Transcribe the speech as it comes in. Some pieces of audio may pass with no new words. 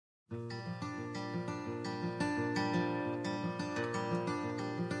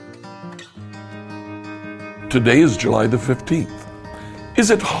Today is July the 15th.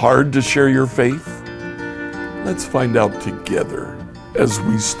 Is it hard to share your faith? Let's find out together as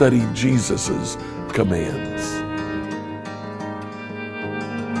we study Jesus' commands.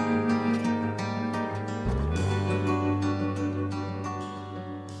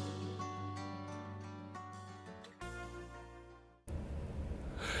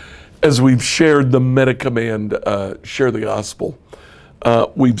 As we've shared the meta command, share the gospel,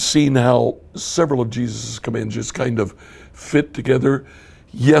 we've seen how several of Jesus' commands just kind of fit together.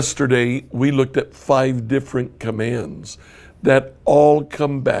 Yesterday, we looked at 5 different commands that all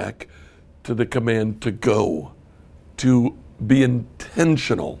come back to the command to go, to be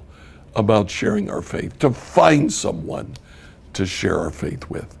intentional about sharing our faith, to find someone to share our faith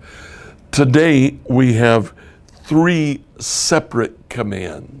with. Today, we have 3 separate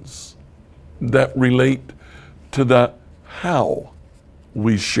commands that relate to the how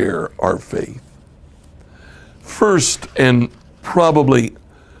we share our faith. First, and probably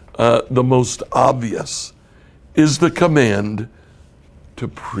the most obvious, is the command to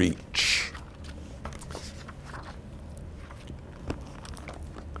preach.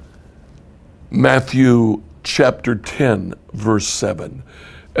 Matthew chapter 10, verse 7.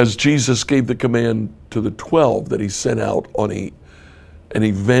 As Jesus gave the command to the 12 that he sent out on an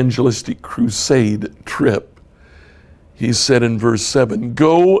evangelistic crusade trip, he said in verse 7,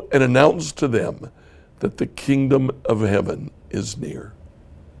 "Go and announce to them that the kingdom of heaven is near."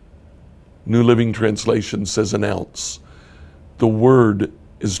 New Living Translation says announce. The word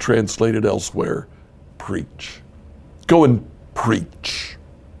is translated elsewhere, preach. Go and preach.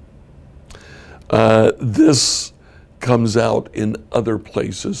 This comes out in other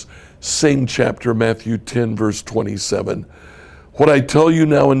places. Same chapter, Matthew 10, verse 27. "What I tell you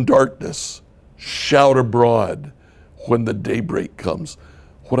now in darkness, shout abroad when the daybreak comes.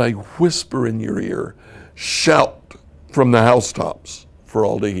 What I whisper in your ear, shout from the housetops for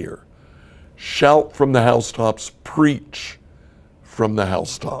all to hear." Shout from the housetops, preach from the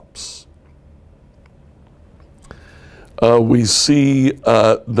housetops. We see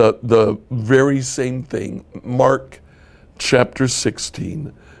the very same thing. Mark chapter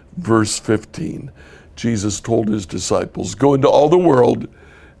 16, verse 15. Jesus told his disciples, "Go into all the world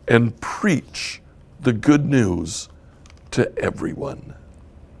and preach the good news to everyone."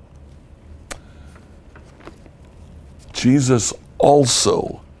 Jesus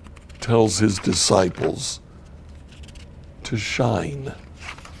also tells his disciples to shine.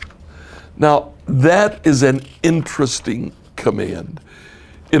 Now, that is an interesting command.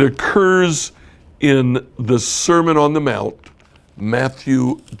 It occurs in the Sermon on the Mount,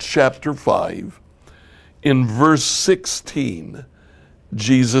 Matthew chapter 5. In verse 16,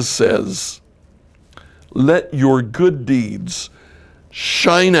 Jesus says, "Let your good deeds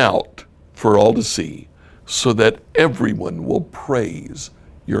shine out for all to see, so that everyone will praise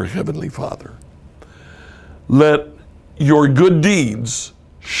your heavenly Father." Let your good deeds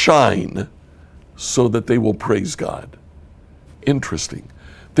shine so that they will praise God. Interesting.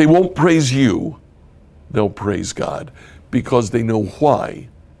 They won't praise you, they'll praise God because they know why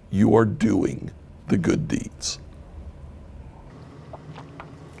you are doing the good deeds.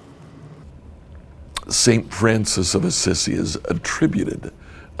 St. Francis of Assisi is attributed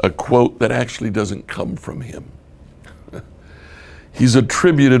a quote that actually doesn't come from him. He's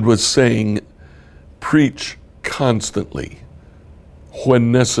attributed with saying, "Preach constantly.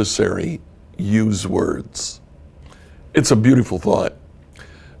 When necessary, use words." It's a beautiful thought.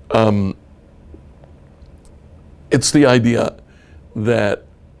 It's the idea that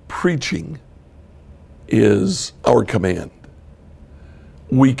preaching is our command.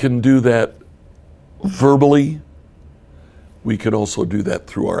 We can do that verbally. We can also do that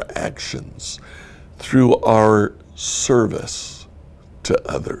through our actions, through our service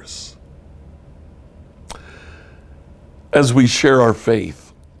to others. As we share our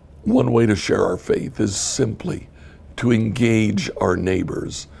faith, one way to share our faith is simply to engage our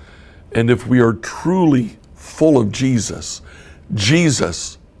neighbors. And if we are truly full of Jesus,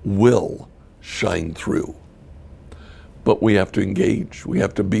 Jesus will shine through. But we have to engage. We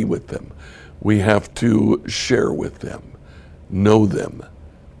have to be with them. We have to share with them, know them,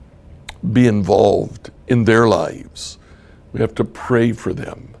 be involved in their lives. We have to pray for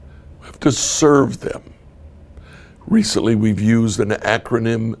them. We have to serve them. Recently, we've used an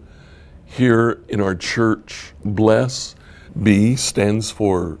acronym here in our church, BLESS. B stands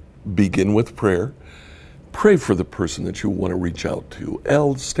for begin with prayer. Pray for the person that you want to reach out to.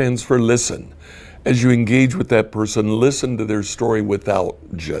 L stands for listen. As you engage with that person, listen to their story without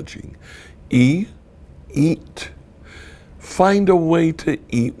judging. E, eat. Find a way to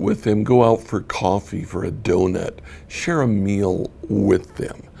eat with them. Go out for coffee, for a donut. Share a meal with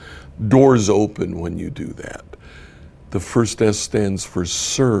them. Doors open when you do that. The first S stands for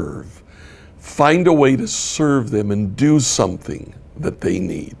serve. Find a way to serve them and do something that they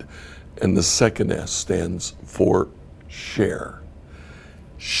need. And the second S stands for share.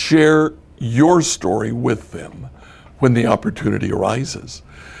 Share your story with them when the opportunity arises.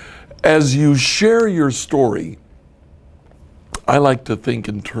 As you share your story, I like to think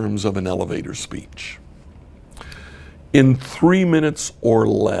in terms of an elevator speech. In 3 minutes or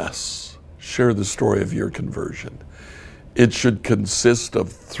less, share the story of your conversion. It should consist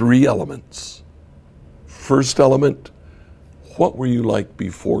of 3 elements. First element, what were you like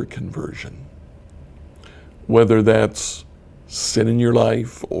before conversion? Whether that's sin in your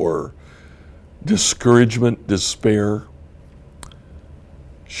life or discouragement, despair,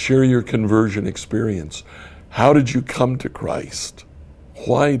 share your conversion experience. How did you come to Christ?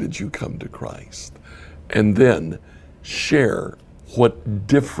 Why did you come to Christ? And then share what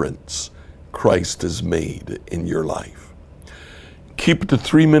difference Christ has made in your life. Keep it to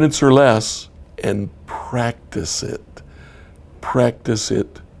 3 minutes or less and practice it. Practice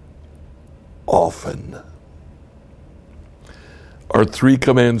it often. Our 3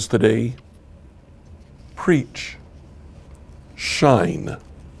 commands today: preach, shine,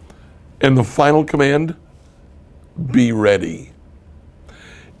 and the final command, be ready.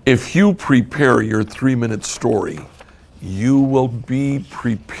 If you prepare your 3-minute story, you will be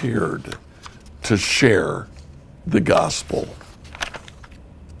prepared to share the gospel.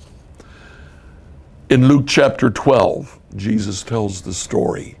 In Luke chapter 12, Jesus tells the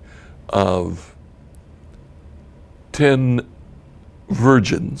story of 10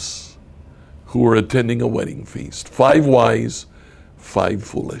 virgins who were attending a wedding feast. 5 wise, 5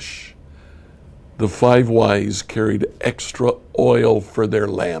 foolish. The 5 wise carried extra oil for their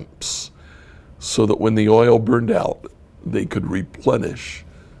lamps so that when the oil burned out, they could replenish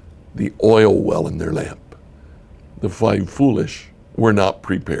the oil well in their lamp. The 5 foolish were not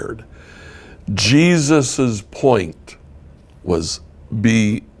prepared. Jesus' point was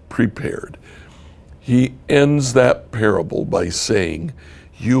be prepared. He ends that parable by saying,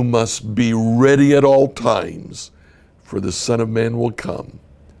 you must be ready at all times, for the Son of Man will come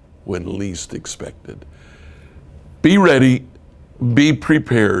when least expected. Be ready, be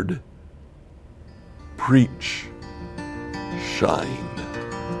prepared, preach, shine.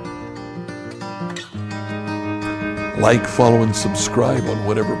 Like, follow, and subscribe on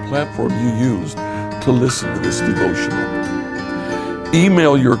whatever platform you used to listen to this devotional.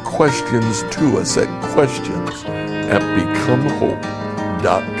 Email your questions to us at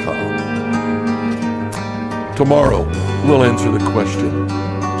questions@becomehope.com. Tomorrow, we'll answer the question,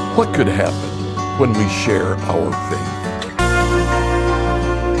 what could happen when we share our faith?